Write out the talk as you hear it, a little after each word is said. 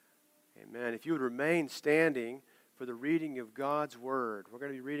Amen. If you would remain standing for the reading of God's Word. We're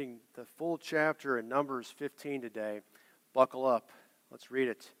going to be reading the full chapter in Numbers 15 today. Buckle up. Let's read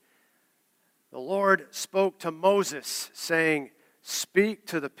it. The Lord spoke to Moses, saying, "Speak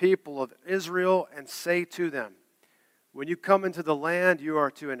to the people of Israel and say to them, when you come into the land you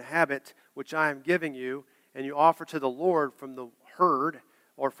are to inhabit, which I am giving you, and you offer to the Lord from the herd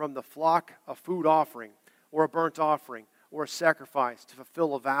or from the flock a food offering, or a burnt offering, or a sacrifice to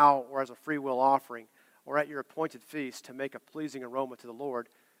fulfill a vow, or as a freewill offering, or at your appointed feast to make a pleasing aroma to the Lord,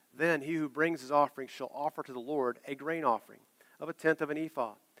 then he who brings his offering shall offer to the Lord a grain offering of a tenth of an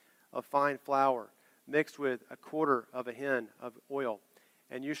ephah of fine flour, mixed with a quarter of a hin of oil.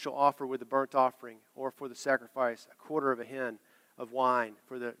 And you shall offer with the burnt offering, or for the sacrifice, a quarter of a hin of wine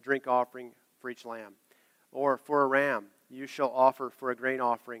for the drink offering for each lamb. Or for a ram, you shall offer for a grain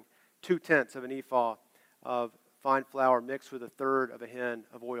offering 2/10 of an ephah of fine flour mixed with a third of a hin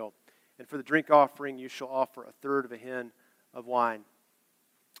of oil. And for the drink offering, you shall offer a third of a hin of wine,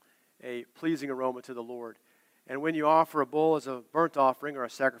 a pleasing aroma to the Lord. And when you offer a bull as a burnt offering or a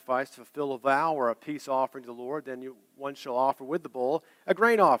sacrifice to fulfill a vow or a peace offering to the Lord, then one shall offer with the bull a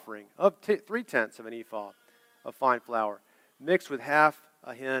grain offering of 3/10 of an ephah of fine flour, mixed with half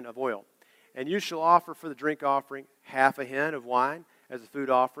a hin of oil. And you shall offer for the drink offering half a hin of wine as a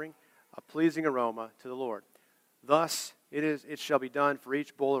food offering, a pleasing aroma to the Lord. Thus it shall be done for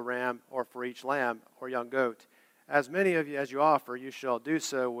each bull or ram, or for each lamb or young goat. As many of you as you offer, you shall do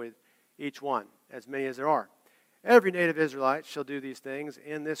so with each one, as many as there are. Every native Israelite shall do these things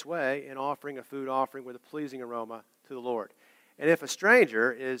in this way, in offering a food offering with a pleasing aroma to the Lord. And if a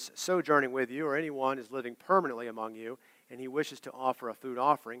stranger is sojourning with you, or anyone is living permanently among you, and he wishes to offer a food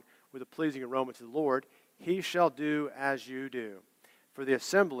offering with a pleasing aroma to the Lord, he shall do as you do. For the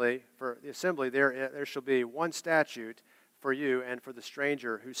assembly there shall be one statute for you and for the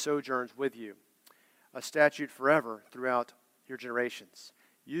stranger who sojourns with you, a statute forever throughout your generations.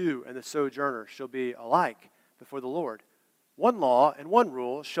 You and the sojourner shall be alike before the Lord. One law and one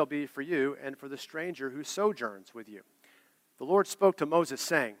rule shall be for you and for the stranger who sojourns with you." The Lord spoke to Moses,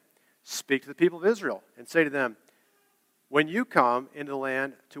 saying, "Speak to the people of Israel and say to them, when you come into the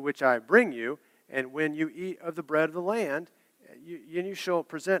land to which I bring you, and when you eat of the bread of the land, you shall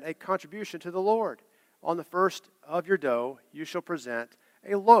present a contribution to the Lord. On the first of your dough you shall present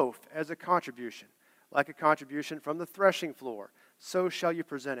a loaf as a contribution, like a contribution from the threshing floor. So shall you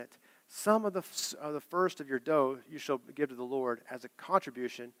present it. Some of the first of your dough you shall give to the Lord as a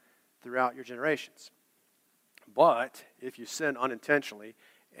contribution throughout your generations. But if you sin unintentionally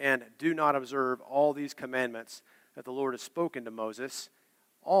and do not observe all these commandments that the Lord has spoken to Moses,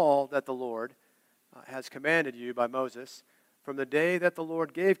 all that the Lord has commanded you by Moses, from the day that the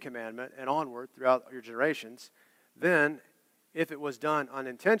Lord gave commandment and onward throughout your generations, then if it was done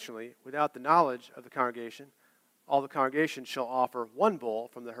unintentionally without the knowledge of the congregation, all the congregation shall offer one bull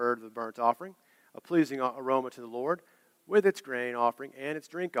from the herd of the burnt offering, a pleasing aroma to the Lord, with its grain offering and its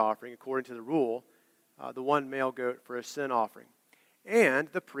drink offering, according to the rule, the one male goat for a sin offering. And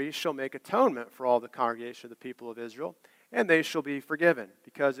the priest shall make atonement for all the congregation of the people of Israel, and they shall be forgiven,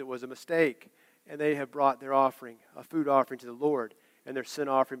 because it was a mistake, and they have brought their offering, a food offering to the Lord, and their sin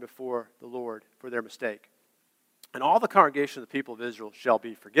offering before the Lord for their mistake. And all the congregation of the people of Israel shall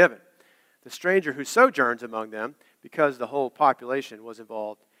be forgiven. The stranger who sojourns among them, because the whole population was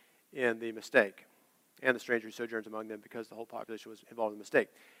involved in the mistake. And the stranger who sojourns among them, because the whole population was involved in the mistake.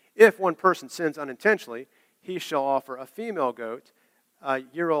 If one person sins unintentionally, he shall offer a female goat, a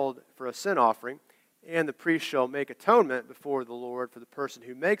year-old for a sin offering, and the priest shall make atonement before the Lord for the person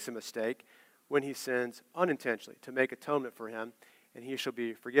who makes a mistake when he sins unintentionally, to make atonement for him, and he shall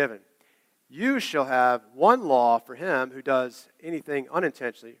be forgiven. You shall have one law for him who does anything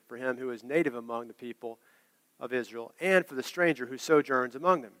unintentionally, for him who is native among the people of Israel, and for the stranger who sojourns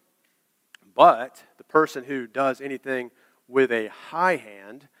among them. But the person who does anything with a high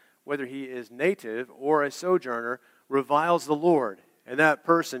hand, whether he is native or a sojourner, reviles the Lord, and that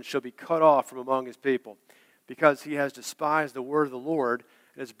person shall be cut off from among his people, because he has despised the word of the Lord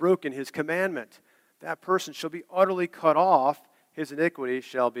and has broken his commandment. That person shall be utterly cut off, his iniquity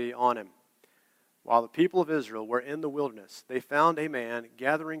shall be on him. While the people of Israel were in the wilderness, they found a man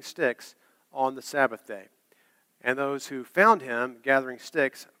gathering sticks on the Sabbath day. And those who found him gathering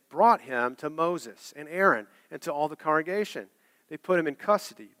sticks brought him to Moses and Aaron and to all the congregation. They put him in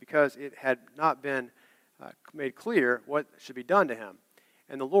custody because it had not been made clear what should be done to him.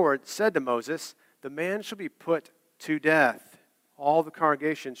 And the Lord said to Moses, "The man shall be put to death. All the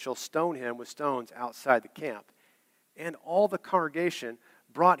congregation shall stone him with stones outside the camp." And all the congregation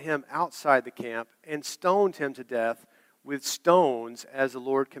brought him outside the camp and stoned him to death with stones as the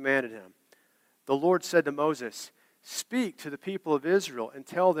Lord commanded him. The Lord said to Moses, "Speak to the people of Israel and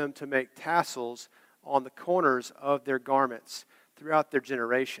tell them to make tassels on the corners of their garments throughout their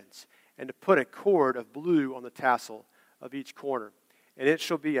generations, and to put a cord of blue on the tassel of each corner. And it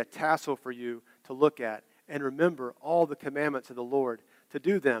shall be a tassel for you to look at, and remember all the commandments of the Lord, to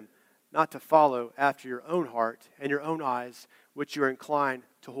do them, not to follow after your own heart and your own eyes, which you are inclined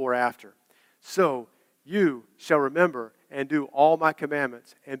to whore after. So you shall remember and do all my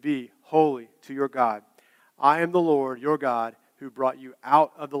commandments, and be holy to your God. I am the Lord your God, who brought you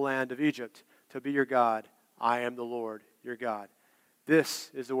out of the land of Egypt to be your God. I am the Lord your God." This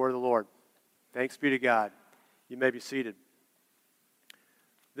is the word of the Lord. Thanks be to God. You may be seated.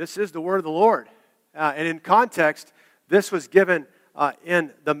 This is the word of the Lord. And in context, this was given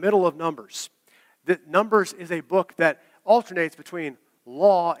in the middle of Numbers. Numbers is a book that alternates between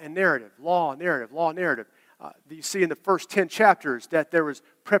law and narrative, law and narrative, law and narrative. You see in the first 10 chapters that there was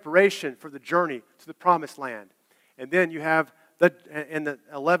preparation for the journey to the promised land. And then you have, in the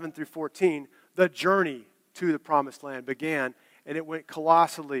 11 through 14, the journey to the promised land began, and it went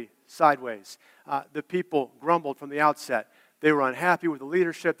colossally sideways. The people grumbled from the outset. They were unhappy with the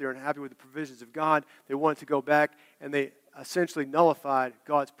leadership. They were unhappy with the provisions of God. They wanted to go back, and they essentially nullified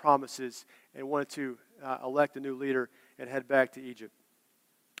God's promises and wanted to elect a new leader and head back to Egypt.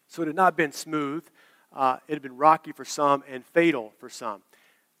 So it had not been smooth. It had been rocky for some and fatal for some.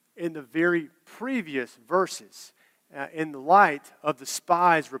 In the very previous verses, in the light of the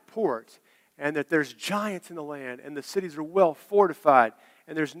spies' report, and that there's giants in the land, and the cities are well fortified,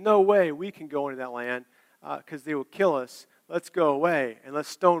 and there's no way we can go into that land because they will kill us. Let's go away, and let's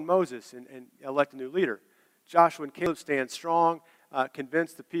stone Moses and elect a new leader. Joshua and Caleb stand strong,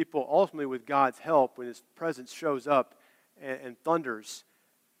 convince the people, ultimately with God's help, when his presence shows up and thunders,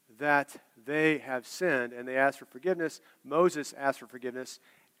 that they have sinned, and they ask for forgiveness. Moses asks for forgiveness,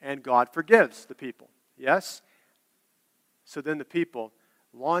 and God forgives the people. Yes? So then the people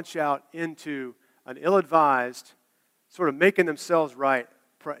launch out into an ill-advised, sort of making themselves right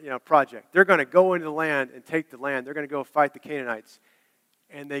project. They're going to go into the land and take the land. They're going to go fight the Canaanites,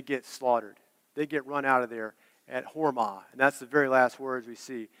 and they get slaughtered. They get run out of there at Hormah, and that's the very last words we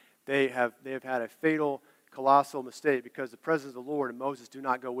see. They have had a fatal, colossal mistake because the presence of the Lord and Moses do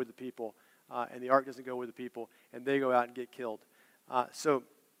not go with the people, and the ark doesn't go with the people, and they go out and get killed. So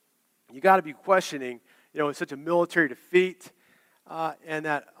you got to be questioning, it's such a military defeat, and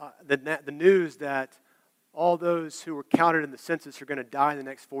that the news that all those who were counted in the census are going to die in the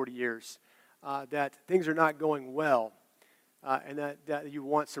next 40 years, that things are not going well, and that you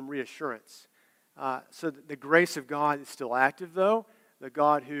want some reassurance. So the grace of God is still active, though. The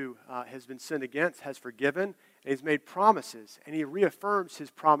God who has been sinned against has forgiven, and he's made promises, and he reaffirms his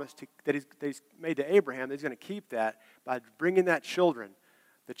promise that he's made to Abraham that he's going to keep that by bringing the children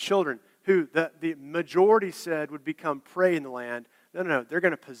who the majority said would become prey in the land. No, they're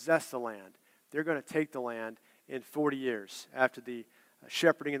going to possess the land. They're going to take the land in 40 years after the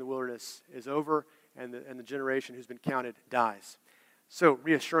shepherding in the wilderness is over and the generation who's been counted dies. So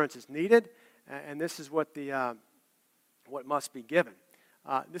reassurance is needed, and this is what must be given.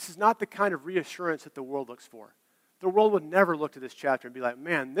 This is not the kind of reassurance that the world looks for. The world would never look to this chapter and be like,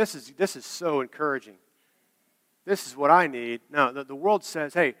 man, this is so encouraging. This is what I need. No, the world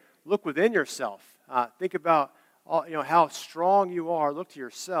says, hey, look within yourself. Think about how strong you are. Look to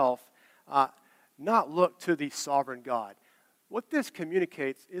yourself, not look to the sovereign God. What this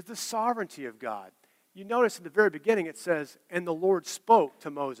communicates is the sovereignty of God. You notice in the very beginning it says, and the Lord spoke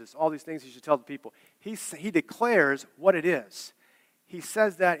to Moses, all these things he should tell the people. He declares what it is. He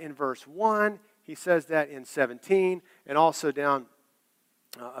says that in verse 1, he says that in 17, and also down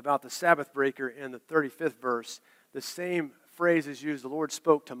about the Sabbath breaker in the 35th verse. The same phrase is used, the Lord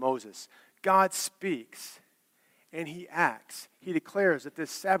spoke to Moses. God speaks, and he acts. He declares that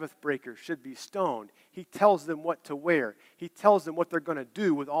this Sabbath breaker should be stoned. He tells them what to wear. He tells them what they're going to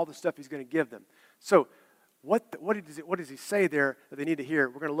do with all the stuff he's going to give them. So what does he say there that they need to hear?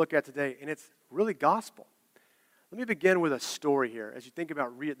 We're going to look at today, and it's really gospel. Let me begin with a story here as you think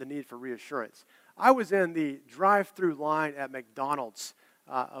about the need for reassurance. I was in the drive-through line at McDonald's,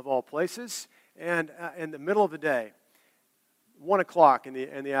 of all places, and in the middle of the day, 1 o'clock in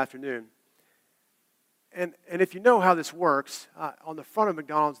the afternoon. And if you know how this works, on the front of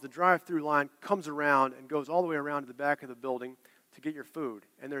McDonald's, the drive-through line comes around and goes all the way around to the back of the building to get your food.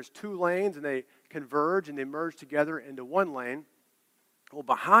 And there's two lanes, and they converge and they merge together into one lane. Well,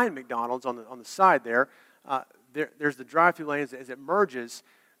 behind McDonald's on the side there's the drive-through lanes. As it merges,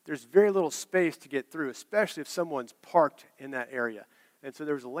 there's very little space to get through, especially if someone's parked in that area. And so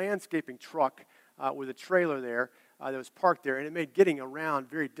there was a landscaping truck with a trailer there that was parked there, and it made getting around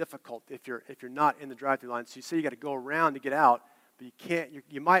very difficult if you're not in the drive-through line. So you say you got to go around to get out, but you can't.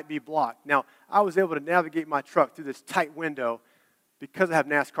 You might be blocked. Now, I was able to navigate my truck through this tight window because I have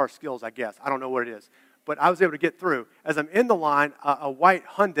NASCAR skills, I guess. I don't know what it is. But I was able to get through. As I'm in the line, a white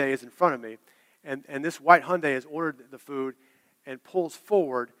Hyundai is in front of me, and this white Hyundai has ordered the food and pulls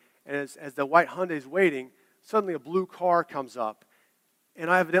forward, and as the white Hyundai is waiting, suddenly a blue car comes up, and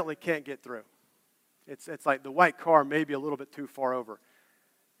I evidently can't get through. It's like the white car may be a little bit too far over.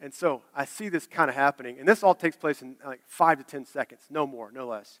 And so I see this kind of happening, and this all takes place in like 5 to 10 seconds, no more, no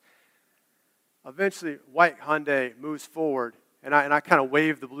less. Eventually, white Hyundai moves forward, and I kind of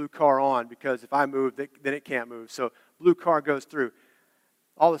wave the blue car on because if I move, then it can't move. So blue car goes through.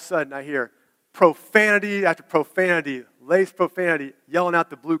 All of a sudden, I hear profanity after profanity, laced profanity, yelling out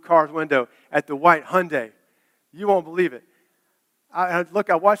the blue car's window at the white Hyundai. You won't believe it. I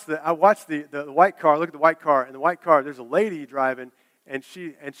watched the white car. Look at the white car. And the white car, there's a lady driving, and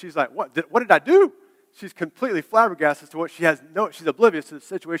she's like, what did I do? She's completely flabbergasted as to what she's oblivious to the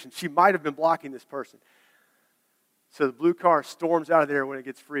situation. She might have been blocking this person. So the blue car storms out of there when it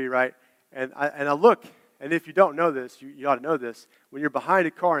gets free, right? And I look, and if you don't know this, you ought to know this. When you're behind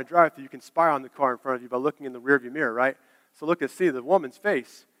a car in a drive-thru, you can spy on the car in front of you by looking in the rearview mirror, right? So look and see the woman's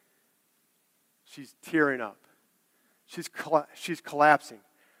face. She's tearing up. She's collapsing.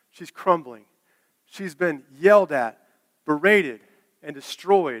 She's crumbling. She's been yelled at, berated, and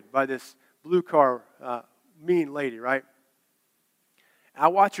destroyed by this blue car mean lady, right? I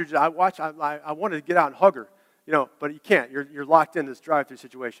watch her. I wanted to get out and hug her, but you can't. You're locked in this drive-through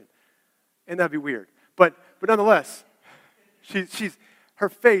situation, and that'd be weird. But nonetheless, her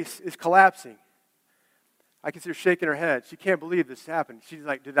face is collapsing. I can see her shaking her head. She can't believe this happened. She's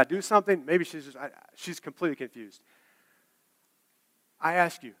like, did I do something? Maybe she's completely confused. I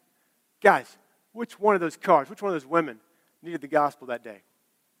ask you, guys, which one of those cars, which one of those women needed the gospel that day?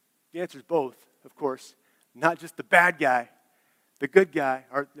 The answer is both, of course. Not just the bad guy, the good guy,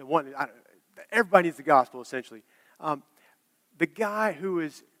 or the one. Everybody needs the gospel, essentially. The guy who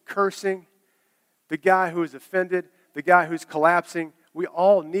is cursing, the guy who is offended, the guy who's collapsing, we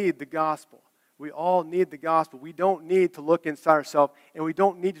all need the gospel. We all need the gospel. We don't need to look inside ourselves, and we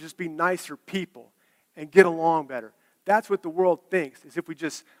don't need to just be nicer people and get along better. That's what the world thinks, is if we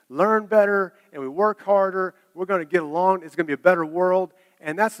just learn better and we work harder, we're going to get along, it's going to be a better world.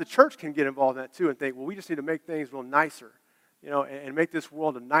 And that's the church can get involved in that too and think, well, we just need to make things a little nicer, and make this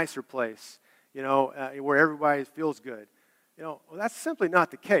world a nicer place, where everybody feels good. Well, that's simply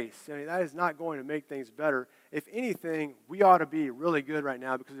not the case. That is not going to make things better. If anything, we ought to be really good right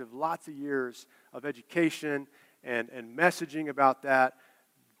now because we have lots of years of education and messaging about that.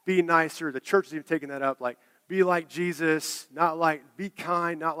 Be nicer. The church is even taking that up, like, be like Jesus, be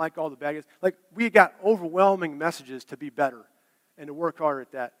kind, not like all the bad guys. Like, we got overwhelming messages to be better and to work harder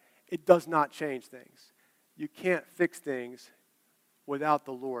at that. It does not change things. You can't fix things without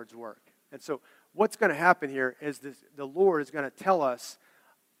the Lord's work. And so what's going to happen here is the Lord is going to tell us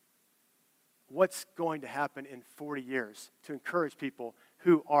what's going to happen in 40 years to encourage people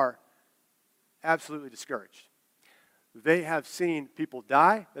who are absolutely discouraged. They have seen people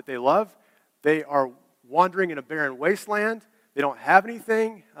die that they love. They are wandering in a barren wasteland. They don't have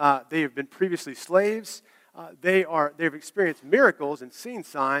anything. They have been previously slaves. They've experienced miracles and seen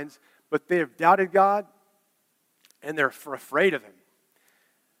signs, but they have doubted God, and they're afraid of Him.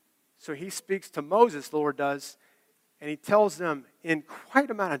 So He speaks to Moses, the Lord does, and He tells them in quite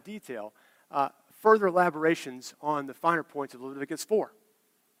an amount of detail further elaborations on the finer points of Leviticus 4.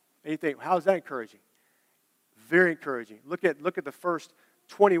 And you think, how is that encouraging? Very encouraging. Look at the first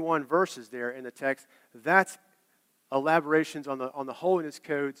 21 verses there in the text. That's elaborations on the holiness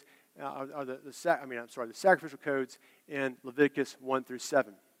codes, the sacrificial codes in Leviticus 1 through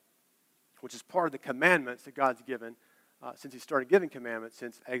 7, which is part of the commandments that God's given since He started giving commandments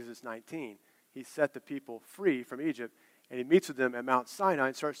since Exodus 19. He set the people free from Egypt, and He meets with them at Mount Sinai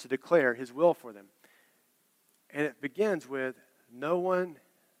and starts to declare His will for them. And it begins with, no one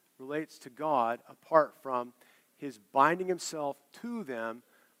relates to God apart from His binding Himself to them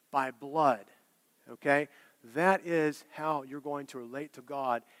by blood. Okay? That is how you're going to relate to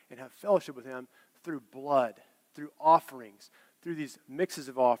God and have fellowship with Him, through blood, through offerings, through these mixes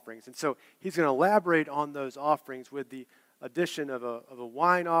of offerings. And so He's going to elaborate on those offerings with the addition of a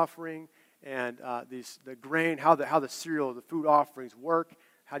wine offering and the grain, how the cereal, the food offerings work,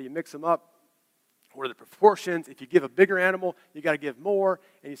 how do you mix them up, what are the proportions. If you give a bigger animal, you got to give more,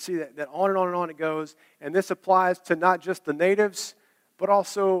 and you see that on and on and on it goes. And this applies to not just the natives, but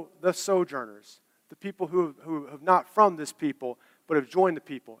also the sojourners, the people who have not from this people, but have joined the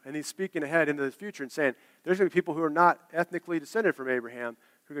people. And he's speaking ahead into the future and saying, there's going to be people who are not ethnically descended from Abraham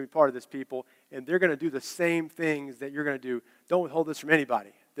who are going to be part of this people, and they're going to do the same things that you're going to do. Don't withhold this from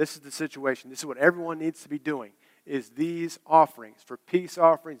anybody. This is the situation. This is what everyone needs to be doing, is these offerings, for peace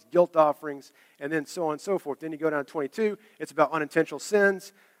offerings, guilt offerings, and then so on and so forth. Then you go down to 22, it's about unintentional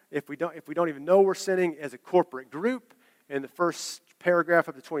sins. If we don't even know we're sinning as a corporate group, in the first paragraph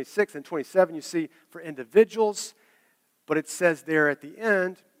of the 26 and 27, you see for individuals, but it says there at the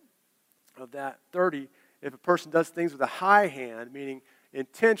end of that 30, if a person does things with a high hand, meaning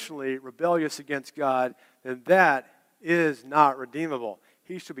intentionally rebellious against God, then that is not redeemable.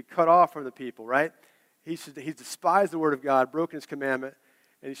 He should be cut off from the people, right? He's despised the word of God, broken his commandment,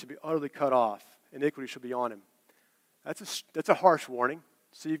 and he should be utterly cut off. Iniquity should be on him. That's a harsh warning.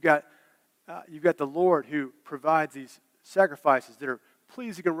 So you've got the Lord who provides these sacrifices that are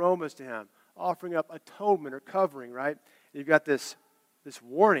pleasing aromas to him, offering up atonement or covering, right? You've got this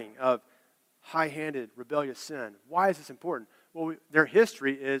warning of high-handed rebellious sin. Why is this important? Well, their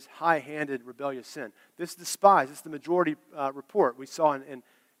history is high-handed rebellious sin. This is despised. This is the majority report we saw in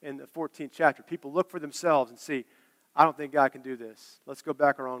the 14th chapter. People look for themselves and see, I don't think God can do this. Let's go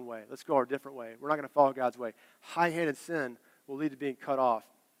back our own way. Let's go our different way. We're not going to follow God's way. High-handed sin will lead to being cut off.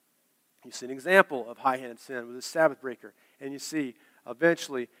 You see an example of high-handed sin with a Sabbath breaker, and you see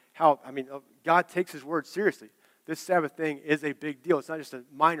eventually how, God takes his word seriously. This Sabbath thing is a big deal. It's not just a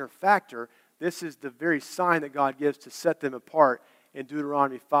minor factor. This is the very sign that God gives to set them apart in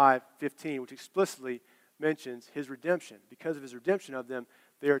Deuteronomy 5:15, which explicitly mentions his redemption. Because of his redemption of them,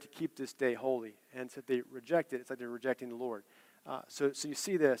 they are to keep this day holy. And so if they reject it, it's like they're rejecting the Lord. So you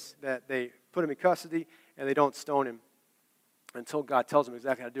see this, that they put him in custody and they don't stone him until God tells them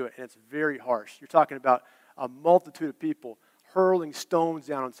exactly how to do it. And it's very harsh. You're talking about a multitude of people hurling stones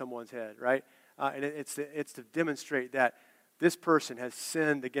down on someone's head, right? And it's to demonstrate that this person has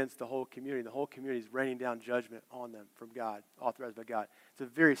sinned against the whole community. The whole community is raining down judgment on them from God, authorized by God. It's a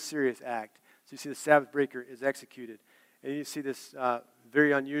very serious act. So you see the Sabbath breaker is executed. And you see this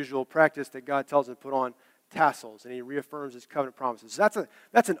very unusual practice that God tells them to put on tassels, and he reaffirms his covenant promises. So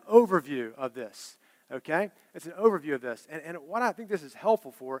that's an overview of this. Okay? It's an overview of this. And what I think this is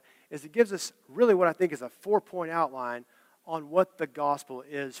helpful for is it gives us really what I think is a 4-point outline on what the gospel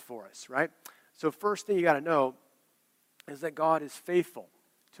is for us, right? So first thing you got to know is that God is faithful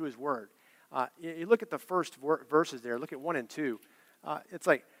to his word. You look at the first verses there. Look at 1 and 2. It's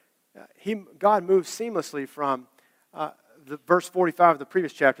like God moves seamlessly from the verse 45 of the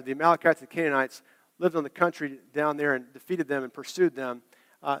previous chapter. The Amalekites and the Canaanites lived on the country down there and defeated them and pursued them.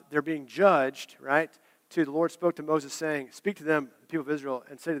 They're being judged, right? The Lord spoke to Moses saying, speak to them, the people of Israel,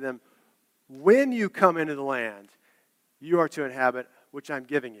 and say to them, when you come into the land, you are to inhabit, which I'm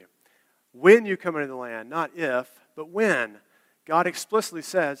giving you. When you come into the land, not if, but when. God explicitly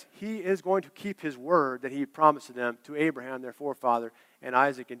says he is going to keep his word that he promised to them, to Abraham, their forefather, and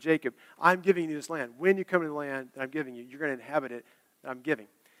Isaac and Jacob. I'm giving you this land. When you come into the land that I'm giving you, you're going to inhabit it that I'm giving.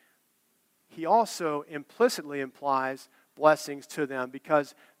 He also implicitly implies blessings to them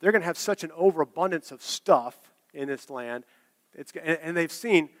because they're going to have such an overabundance of stuff in this land. And they've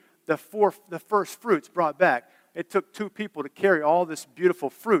seen the first fruits brought back. It took 2 people to carry all this beautiful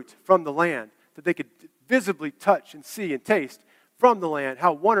fruit from the land that they could visibly touch and see and taste from the land,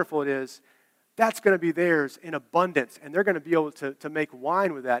 how wonderful it is. That's going to be theirs in abundance, and they're going to be able to make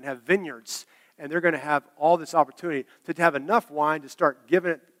wine with that and have vineyards, and they're going to have all this opportunity to have enough wine to start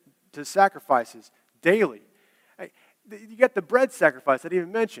giving it to sacrifices daily. You get the bread sacrifice I didn't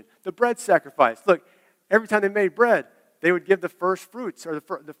even mention. The bread sacrifice. Look, every time they made bread, they would give the first fruits, or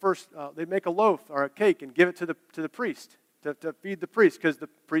they'd make a loaf or a cake and give it to the priest, to feed the priest, because the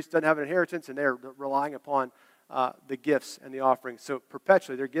priest doesn't have an inheritance and they're relying upon the gifts and the offerings. So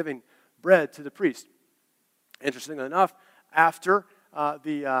perpetually they're giving bread to the priest. Interestingly enough, after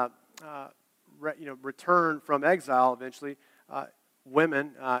the return from exile eventually,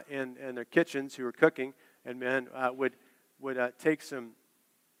 women in their kitchens who were cooking and men would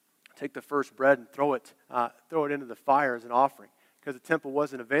take the first bread and throw it into the fire as an offering because the temple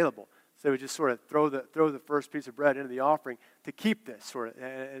wasn't available. So they would just sort of throw the first piece of bread into the offering to keep this sort of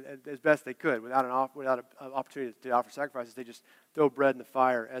as best they could without an opportunity to offer sacrifices. They just throw bread in the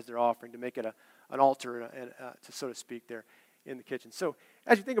fire as their offering to make it an altar, to so to speak, there in the kitchen. So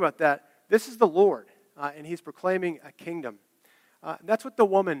as you think about that, this is the Lord, and He's proclaiming a kingdom. That's what the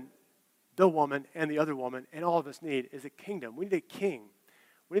woman and the other woman and all of us need is a kingdom. We need a king.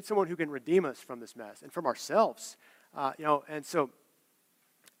 We need someone who can redeem us from this mess and from ourselves. And so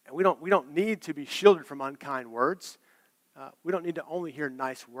we don't need to be shielded from unkind words. We don't need to only hear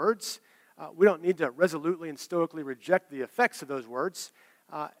nice words. We don't need to resolutely and stoically reject the effects of those words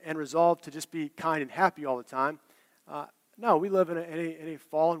and resolve to just be kind and happy all the time. No, we live in a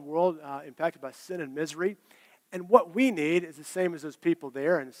fallen world impacted by sin and misery. And what we need is the same as those people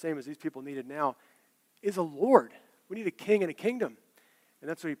there and the same as these people needed now, is a Lord. We need a king and a kingdom. And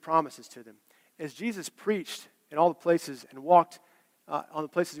that's what he promises to them. As Jesus preached in all the places and walked on the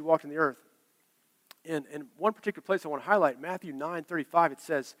places he walked on the earth, in one particular place I want to highlight, Matthew 9:35, it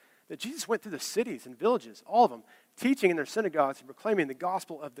says that Jesus went through the cities and villages, all of them, teaching in their synagogues and proclaiming the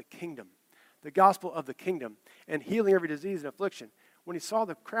gospel of the kingdom, and healing every disease and affliction. When he saw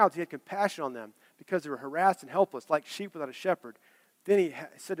the crowds, he had compassion on them because they were harassed and helpless, like sheep without a shepherd. Then he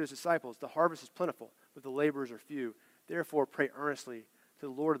said to his disciples, the harvest is plentiful, but the laborers are few. Therefore, pray earnestly to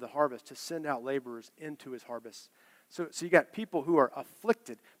the Lord of the harvest to send out laborers into his harvest. So you got people who are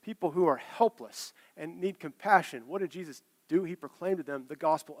afflicted, people who are helpless and need compassion. What did Jesus do? He proclaimed to them the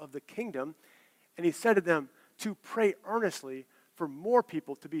gospel of the kingdom, and he said to them to pray earnestly for more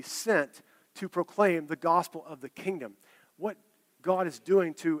people to be sent to proclaim the gospel of the kingdom. What God is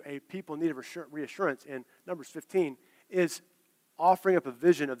doing to a people in need of reassurance in Numbers 15 is offering up a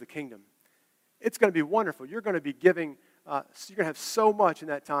vision of the kingdom. It's going to be wonderful. You're going to be giving, you're going to have so much in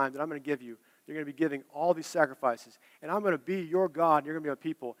that time that I'm going to give you. You're going to be giving all these sacrifices. And I'm going to be your God, and you're going to be my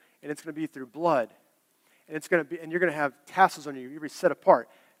people, and it's going to be through blood. And you're going to have tassels on you. You're going to be set apart.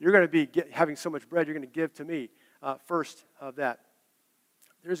 You're going to be having so much bread you're going to give to me first of that.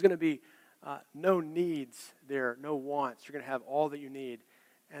 There's going to be no needs there, no wants. You're going to have all that you need.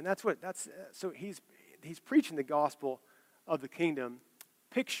 And so he's preaching the gospel of the kingdom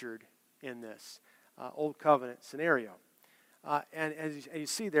pictured in this Old Covenant scenario. And as you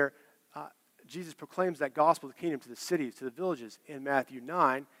see there, Jesus proclaims that gospel of the kingdom to the cities, to the villages in Matthew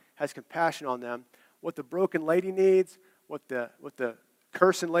 9, has compassion on them. What the broken lady needs, what the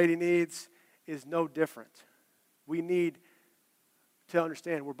cursing lady needs is no different. We need to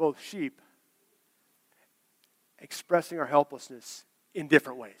understand we're both sheep expressing our helplessness in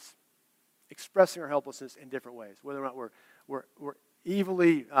different ways. Expressing our helplessness in different ways. Whether or not we're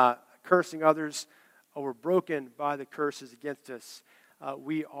evilly cursing others or we're broken by the curses against us,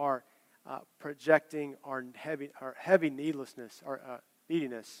 we are projecting our heavy needlessness, our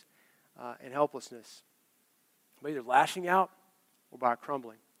neediness and helplessness, by either lashing out or by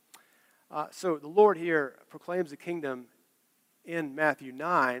crumbling. So the Lord here proclaims the kingdom in Matthew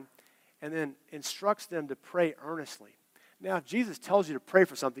 9 and then instructs them to pray earnestly. Now, if Jesus tells you to pray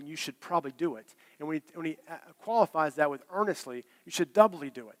for something, you should probably do it. And when he qualifies that with earnestly, you should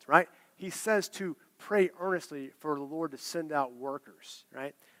doubly do it, right? He says to pray earnestly for the Lord to send out workers,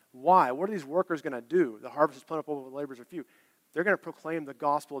 right? Why? What are these workers going to do? The harvest is plentiful, but the laborers are few. They're going to proclaim the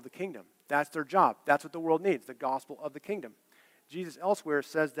gospel of the kingdom. That's their job. That's what the world needs, the gospel of the kingdom. Jesus elsewhere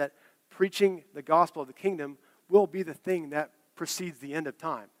says that preaching the gospel of the kingdom will be the thing that precedes the end of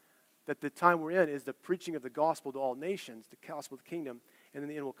time. That the time we're in is the preaching of the gospel to all nations, the gospel of the kingdom, and then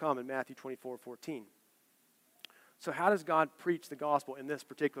the end will come in Matthew 24:14. So how does God preach the gospel in this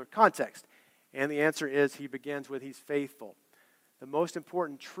particular context? And the answer is he begins with he's faithful. The most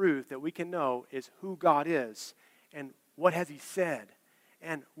important truth that we can know is who God is and what has he said,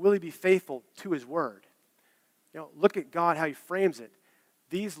 and will he be faithful to his word? Look at God, how he frames it.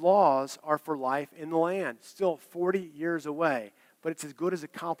 These laws are for life in the land, still 40 years away, but it's as good as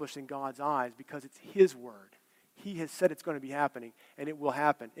accomplished in God's eyes because it's his word. He has said it's going to be happening, and it will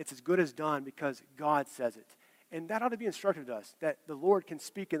happen. It's as good as done because God says it. And that ought to be instructive to us, that the Lord can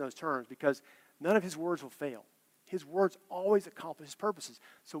speak in those terms because none of his words will fail. His words always accomplish his purposes.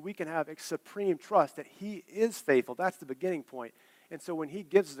 So we can have a supreme trust that he is faithful. That's the beginning point. And so when he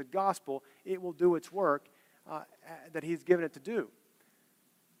gives us the gospel, it will do its work that he's given it to do.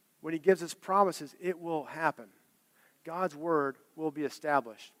 When he gives us promises, it will happen. God's word will be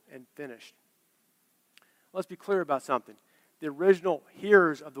established and finished. Let's be clear about something. The original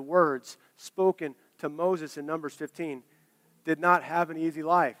hearers of the words spoken to Moses in Numbers 15 did not have an easy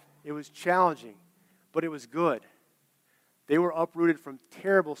life. It was challenging, but it was good. They were uprooted from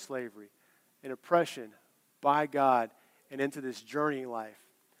terrible slavery and oppression by God and into this journeying life.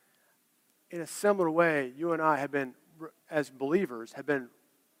 In a similar way, you and I have been, as believers, have been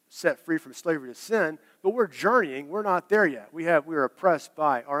set free from slavery to sin, but we're journeying. We're not there yet. We're oppressed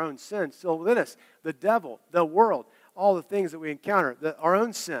by our own sin still within us. The devil, the world, all the things that we encounter, our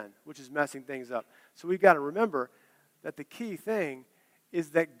own sin, which is messing things up. So we've got to remember that the key thing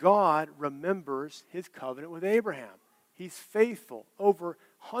is that God remembers his covenant with Abraham. He's faithful over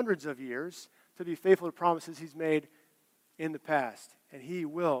hundreds of years to be faithful to promises he's made in the past, and he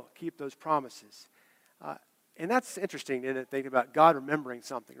will keep those promises. And that's interesting, isn't it, thinking about God remembering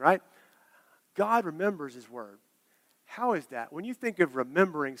something, right? God remembers his word. How is that? When you think of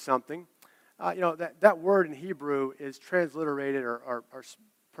remembering something, that word in Hebrew is transliterated or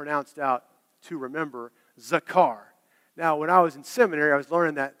pronounced out to remember, zakar. Now, when I was in seminary, I was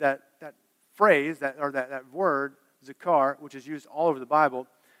learning that phrase, that word, zakar, which is used all over the Bible.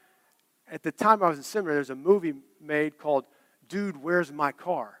 At the time I was in seminary, there's a movie made called Dude, Where's My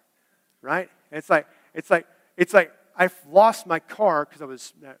Car? Right? And it's like I've lost my car because I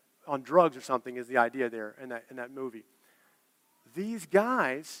was on drugs or something is the idea there in that movie. These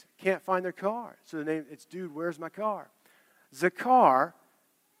guys can't find their car. So the name, it's Dude, Where's My Car? Zakar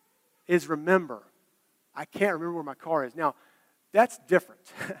is remember. I can't remember where my car is. Now, that's different.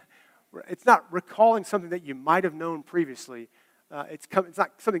 It's not recalling something that you might have known previously. It's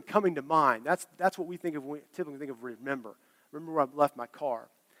not something coming to mind. That's what we think of when we typically think of remember. Remember where I left my car.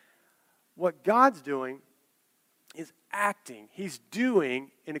 What God's doing is acting. He's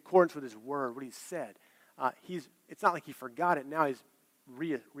doing in accordance with his word, what he said. It's not like he forgot it. Now he's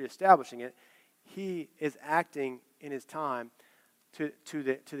reestablishing it. He is acting in his time to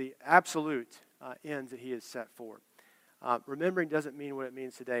the absolute ends that he has set forward. Remembering doesn't mean what it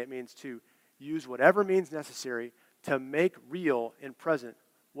means today. It means to use whatever means necessary to make real in present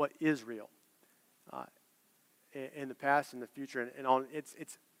what is real in the past and the future and on.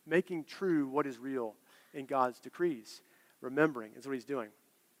 It's making true what is real in God's decrees. Remembering is what he's doing.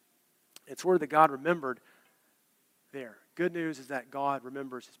 It's where that God remembered there. Good news is that God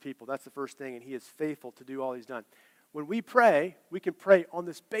remembers his people. That's the first thing, and he is faithful to do all he's done. When we pray, we can pray on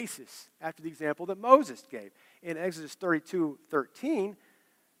this basis after the example that Moses gave. In Exodus 32:13,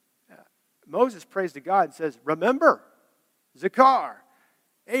 Moses prays to God and says, remember, Zakar,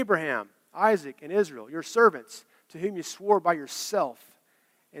 Abraham, Isaac, and Israel, your servants, to whom you swore by yourself,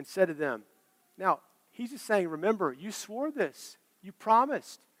 and said to them. Now, he's just saying, remember, you swore this. You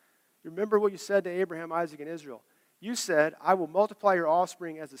promised. Remember what you said to Abraham, Isaac, and Israel. You said, I will multiply your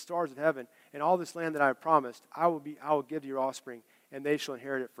offspring as the stars of heaven, and all this land that I have promised, I will give to your offspring, and they shall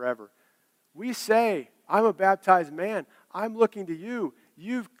inherit it forever. We say, I'm a baptized man. I'm looking to you.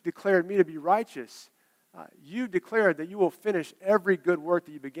 You've declared me to be righteous. You've declared that you will finish every good work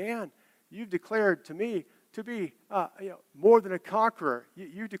that you began. You've declared to me to be more than a conqueror.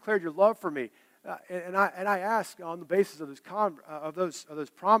 You declared your love for me. And I ask on the basis of those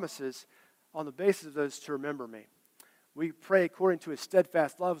promises, on the basis of those, to remember me. We pray according to his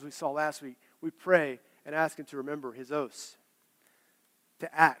steadfast love, as we saw last week. We pray and ask him to remember his oaths.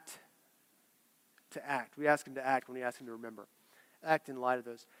 To act. We ask him to act when we ask him to remember. Act in light of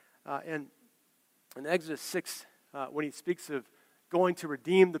those. And in Exodus 6, when he speaks of going to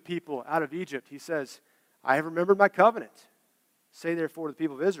redeem the people out of Egypt, he says, I have remembered my covenant. Say therefore to the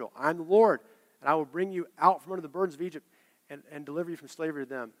people of Israel, I am the Lord, and I will bring you out from under the burdens of Egypt and deliver you from slavery to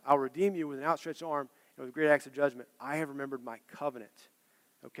them. I will redeem you with an outstretched arm and with great acts of judgment. I have remembered my covenant.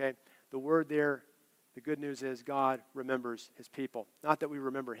 Okay? The word there, the good news is God remembers his people. Not that we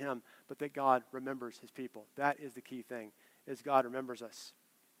remember him, but that God remembers his people. That is the key thing, is God remembers us.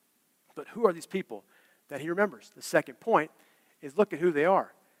 But who are these people that he remembers? The second point is look at who they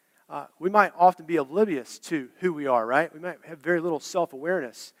are. We might often be oblivious to who we are, right? We might have very little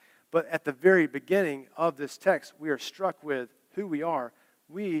self-awareness. But at the very beginning of this text, we are struck with who we are.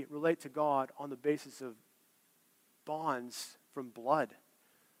 We relate to God on the basis of bonds from blood,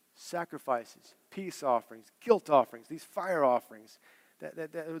 sacrifices, peace offerings, guilt offerings, these fire offerings.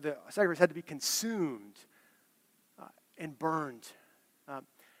 The sacrifice had to be consumed and burned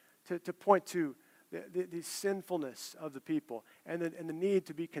to point to the sinfulness of the people and the need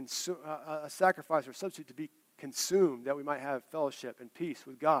to be a sacrifice or substitute to be consumed, that we might have fellowship and peace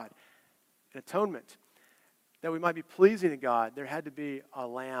with God. An atonement, that we might be pleasing to God. There had to be a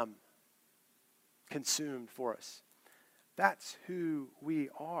lamb consumed for us. That's who we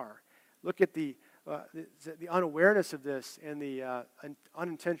are. Look at the unawareness of this and the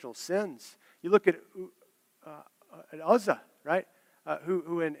unintentional sins. You look at Uzzah, right?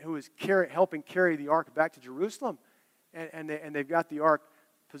 Who was helping carry the ark back to Jerusalem, and they've got the ark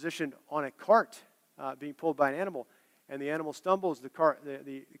positioned on a cart being pulled by an animal, and the animal stumbles. The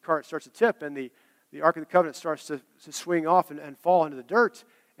cart starts to tip, and the Ark of the Covenant starts to swing off and fall into the dirt,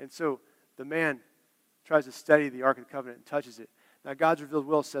 and so the man tries to steady the Ark of the Covenant and touches it. Now, God's revealed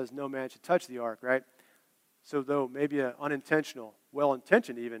will says no man should touch the ark, right? So though maybe an unintentional,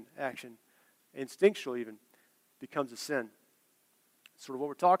 well-intentioned even action, instinctual even, becomes a sin. Sort of what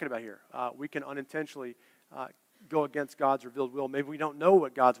we're talking about here. We can unintentionally go against God's revealed will. Maybe we don't know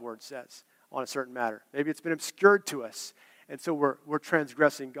what God's word says on a certain matter. Maybe it's been obscured to us, and so we're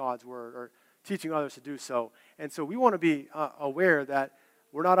transgressing God's word or teaching others to do so. And so we want to be aware that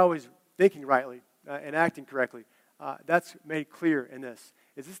we're not always thinking rightly and acting correctly. That's made clear in this.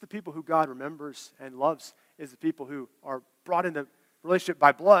 Is this the people who God remembers and loves? Is the people who are brought into relationship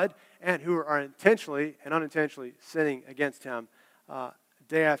by blood and who are intentionally and unintentionally sinning against him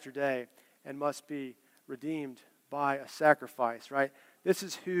day after day and must be redeemed by a sacrifice, right? This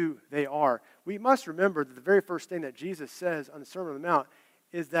is who they are. We must remember that the very first thing that Jesus says on the Sermon on the Mount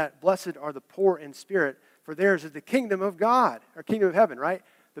is that blessed are the poor in spirit, for theirs is the kingdom of God, or kingdom of heaven, right?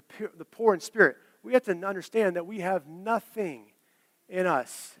 The poor in spirit. We have to understand that we have nothing in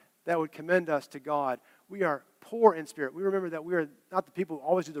us that would commend us to God. We are poor in spirit. We remember that we are not the people who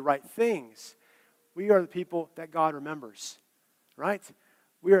always do the right things. We are the people that God remembers, right?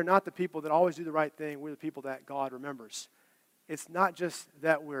 We are not the people that always do the right thing. We're the people that God remembers. It's not just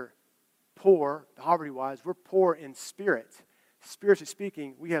that we're poor, poverty-wise. We're poor in spirit. Spiritually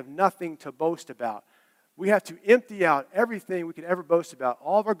speaking, we have nothing to boast about. We have to empty out everything we could ever boast about,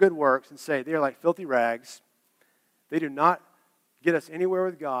 all of our good works, and say they are like filthy rags. They do not get us anywhere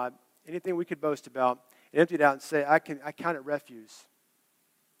with God. Anything we could boast about, and empty it out and say, I count it refuse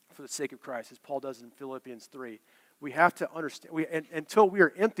for the sake of Christ, as Paul does in Philippians 3. We have to understand, until we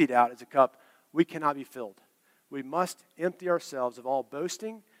are emptied out as a cup, we cannot be filled. We must empty ourselves of all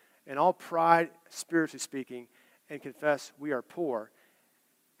boasting and all pride, spiritually speaking, and confess we are poor,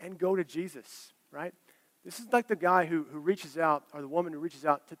 and go to Jesus, right? This is like the guy who reaches out, or the woman who reaches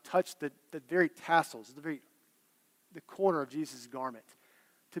out to touch the very tassels, the corner of Jesus' garment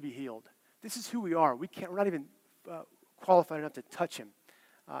to be healed. This is who we are. We're not even qualified enough to touch him.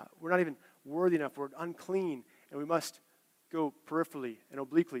 We're not even worthy enough. We're unclean, and we must go peripherally and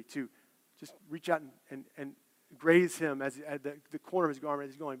obliquely to just reach out and graze him at the corner of his garment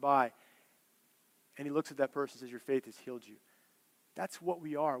as he's going by. And he looks at that person and says, your faith has healed you. That's what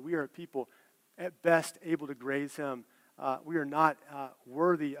we are. We are people at best able to graze him. We are not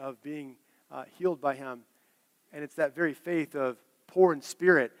worthy of being healed by him. And it's that very faith of poor in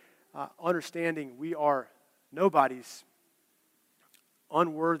spirit, understanding we are nobodies,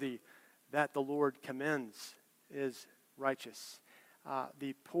 unworthy, that the Lord commends is righteous.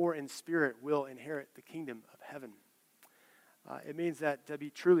 The poor in spirit will inherit the kingdom of heaven. It means that to be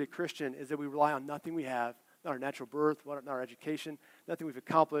truly a Christian is that we rely on nothing we have, not our natural birth, not our education, nothing we've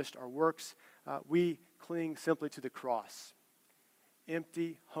accomplished, our works. We cling simply to the cross.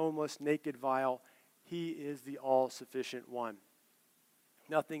 Empty, homeless, naked, vile. He is the all-sufficient one.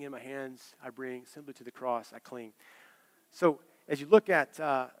 Nothing in my hands I bring, simply to the cross I cling. So as you look at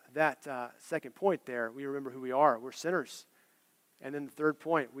that second point there, we remember who we are. We're sinners. And then the third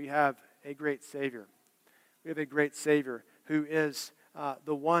point, we have a great Savior. We have a great Savior who is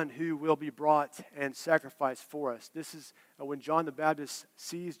the one who will be brought and sacrificed for us. This is when John the Baptist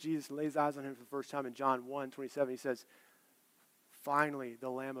sees Jesus and lays eyes on him for the first time in John 1:27. He says, finally, the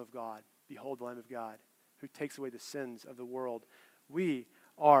Lamb of God. Behold the Lamb of God who takes away the sins of the world. We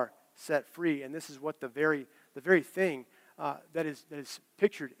are set free. And this is what the very thing that is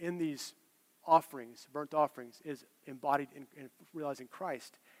pictured in these offerings, burnt offerings, is embodied in realizing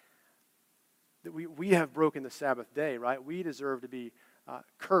Christ. That we have broken the Sabbath day, right? We deserve to be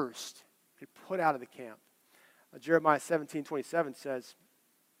cursed and put out of the camp. Jeremiah 17:27 says,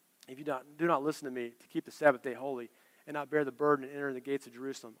 if you do not listen to me to keep the Sabbath day holy and not bear the burden and enter the gates of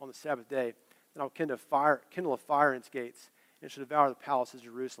Jerusalem on the Sabbath day, then I will kindle a fire in its gates and shall devour the palace of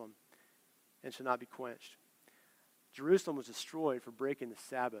Jerusalem and shall not be quenched. Jerusalem was destroyed for breaking the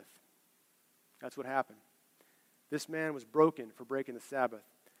Sabbath. That's what happened. This man was broken for breaking the Sabbath.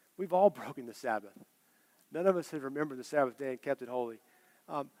 We've all broken the Sabbath. None of us have remembered the Sabbath day and kept it holy.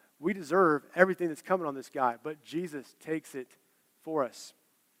 We deserve everything that's coming on this guy, but Jesus takes it for us.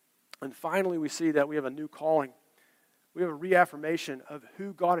 And finally, we see that we have a new calling. We have a reaffirmation of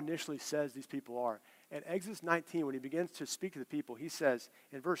who God initially says these people are. At Exodus 19, when he begins to speak to the people, he says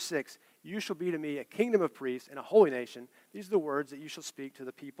in verse 6, you shall be to me a kingdom of priests and a holy nation. These are the words that you shall speak to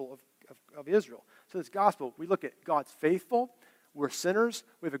the people of Israel. So this gospel, we look at God's faithful. We're sinners.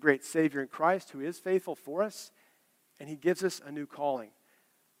 We have a great Savior in Christ who is faithful for us, and he gives us a new calling.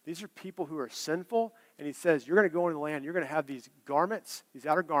 These are people who are sinful, and he says, you're going to go into the land, you're going to have these garments, these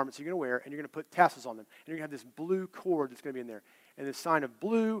outer garments you're going to wear, and you're going to put tassels on them. And you're going to have this blue cord that's going to be in there. And the sign of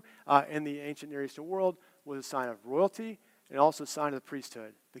blue in the ancient Near Eastern world was a sign of royalty and also a sign of the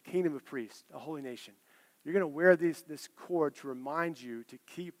priesthood, the kingdom of priests, a holy nation. You're going to wear this cord to remind you to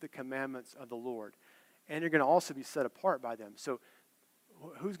keep the commandments of the Lord. And you're going to also be set apart by them. So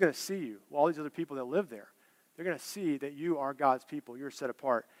who's going to see you? Well, all these other people that live there. They're going to see that you are God's people. You're set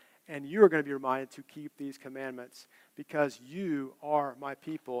apart. And you are going to be reminded to keep these commandments because you are my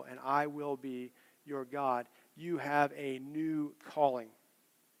people and I will be your God. You have a new calling.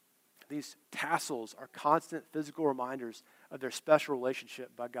 these tassels are constant physical reminders of their special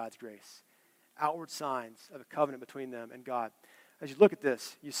relationship by God's grace. Outward signs of a covenant between them and God. As you look at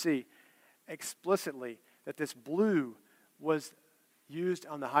this, you see explicitly that this blue was used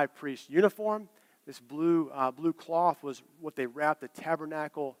on the high priest's uniform. This blue cloth was what they wrapped the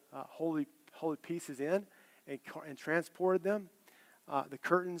tabernacle holy pieces in and transported them. The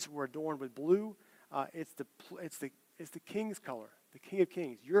curtains were adorned with blue. It's the king's color, the King of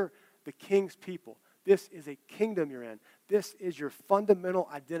Kings. You're the king's people. This is a kingdom you're in. This is your fundamental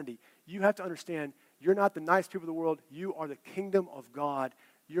identity. You have to understand you're not the nice people of the world. You are the kingdom of God.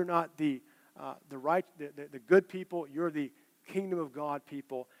 You're not the good people. You're the kingdom of God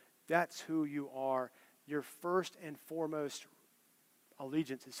people. That's who you are. Your first and foremost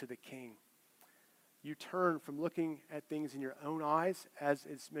allegiance is to the king. You turn from looking at things in your own eyes, as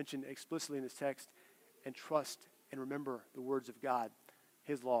it's mentioned explicitly in this text, and trust and remember the words of God,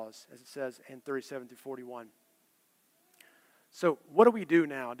 his laws, as it says in 37 through 41. So what do we do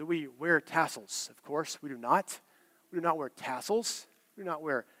now? Do we wear tassels? Of course, we do not. We do not wear tassels. We do not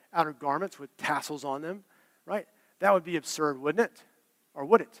wear outer garments with tassels on them, right? That would be absurd, wouldn't it? Or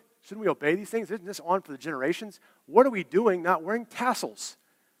would it? Shouldn't we obey these things? Isn't this on for the generations? What are we doing not wearing tassels?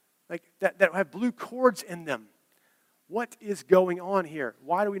 Like that have blue cords in them. What is going on here?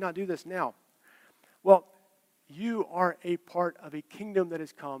 Why do we not do this now? Well, you are a part of a kingdom that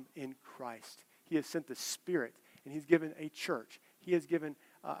has come in Christ. He has sent the Spirit, and he's given a church. He has given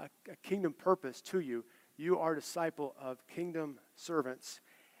a kingdom purpose to you. You are a disciple of kingdom servants,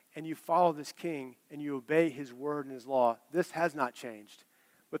 and you follow this king, and you obey his word and his law. This has not changed,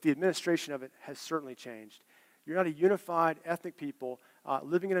 but the administration of it has certainly changed. You're not a unified ethnic people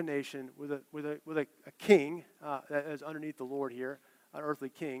living in a nation with a king that is underneath the Lord here, an earthly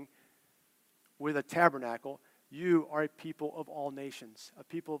king, with a tabernacle. You are a people of all nations, a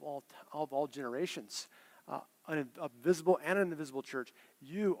people of all generations, a visible and an invisible church.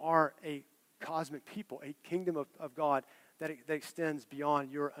 You are a cosmic people, a kingdom of God that extends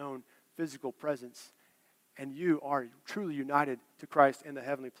beyond your own physical presence. And you are truly united to Christ in the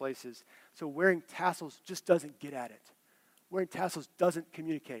heavenly places. So wearing tassels just doesn't get at it. Wearing tassels doesn't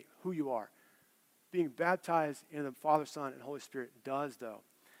communicate who you are. Being baptized in the Father, Son, and Holy Spirit does, though.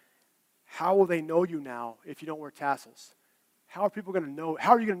 How will they know you now if you don't wear tassels? How are people going to know?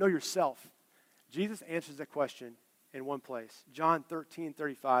 How are you going to know yourself? Jesus answers that question in one place. John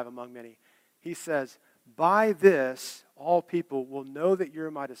 13:35, among many. He says, "By this all people will know that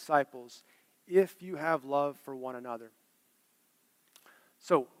you're my disciples if you have love for one another."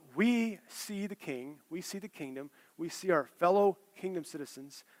 So we see the king, we see the kingdom, we see our fellow kingdom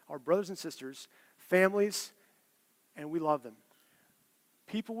citizens, our brothers and sisters, families, and we love them.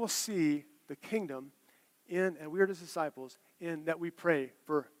 People will see the kingdom and we are his disciples, in that we pray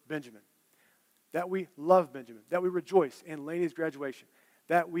for Benjamin, that we love Benjamin, that we rejoice in Laney's graduation,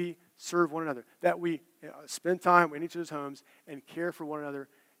 that we serve one another, that we spend time in each other's homes and care for one another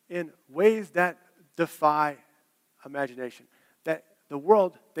in ways that defy imagination. That the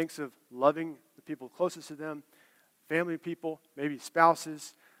world thinks of loving the people closest to them, family people, maybe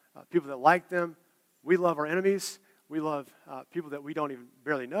spouses, people that like them. We love our enemies. We love people that we don't even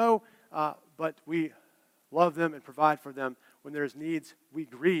barely know, but we love them and provide for them. When there's needs, we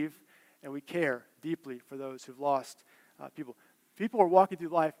grieve and we care deeply for those who've lost people. People are walking through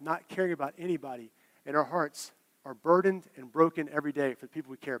life not caring about anybody, and our hearts are burdened and broken every day for the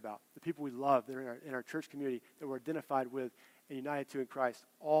people we care about, the people we love that are in our church community, that we're identified with and united to in Christ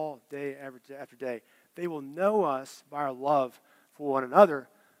all day after day. They will know us by our love for one another,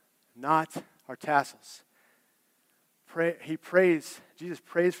 not our tassels. Jesus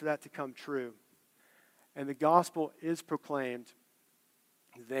prays for that to come true. And the gospel is proclaimed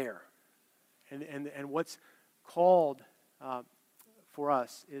there. And what's called for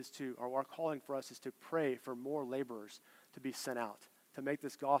us is to, or our calling for us is to pray for more laborers to be sent out, to make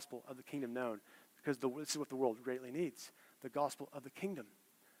this gospel of the kingdom known. Because this is what the world greatly needs, the gospel of the kingdom.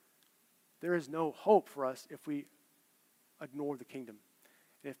 There is no hope for us if we ignore the kingdom.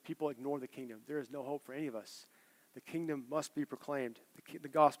 And if people ignore the kingdom, there is no hope for any of us. The kingdom must be proclaimed, the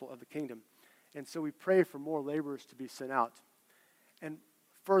gospel of the kingdom. And so we pray for more laborers to be sent out. And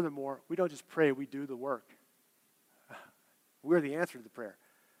furthermore, we don't just pray, we do the work. We're the answer to the prayer.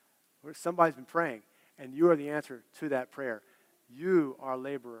 Somebody's been praying, and you are the answer to that prayer. You are a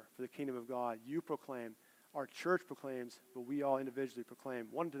laborer for the kingdom of God. You proclaim. Our church proclaims, but we all individually proclaim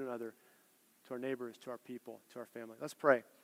one to another, to our neighbors, to our people, to our family. Let's pray.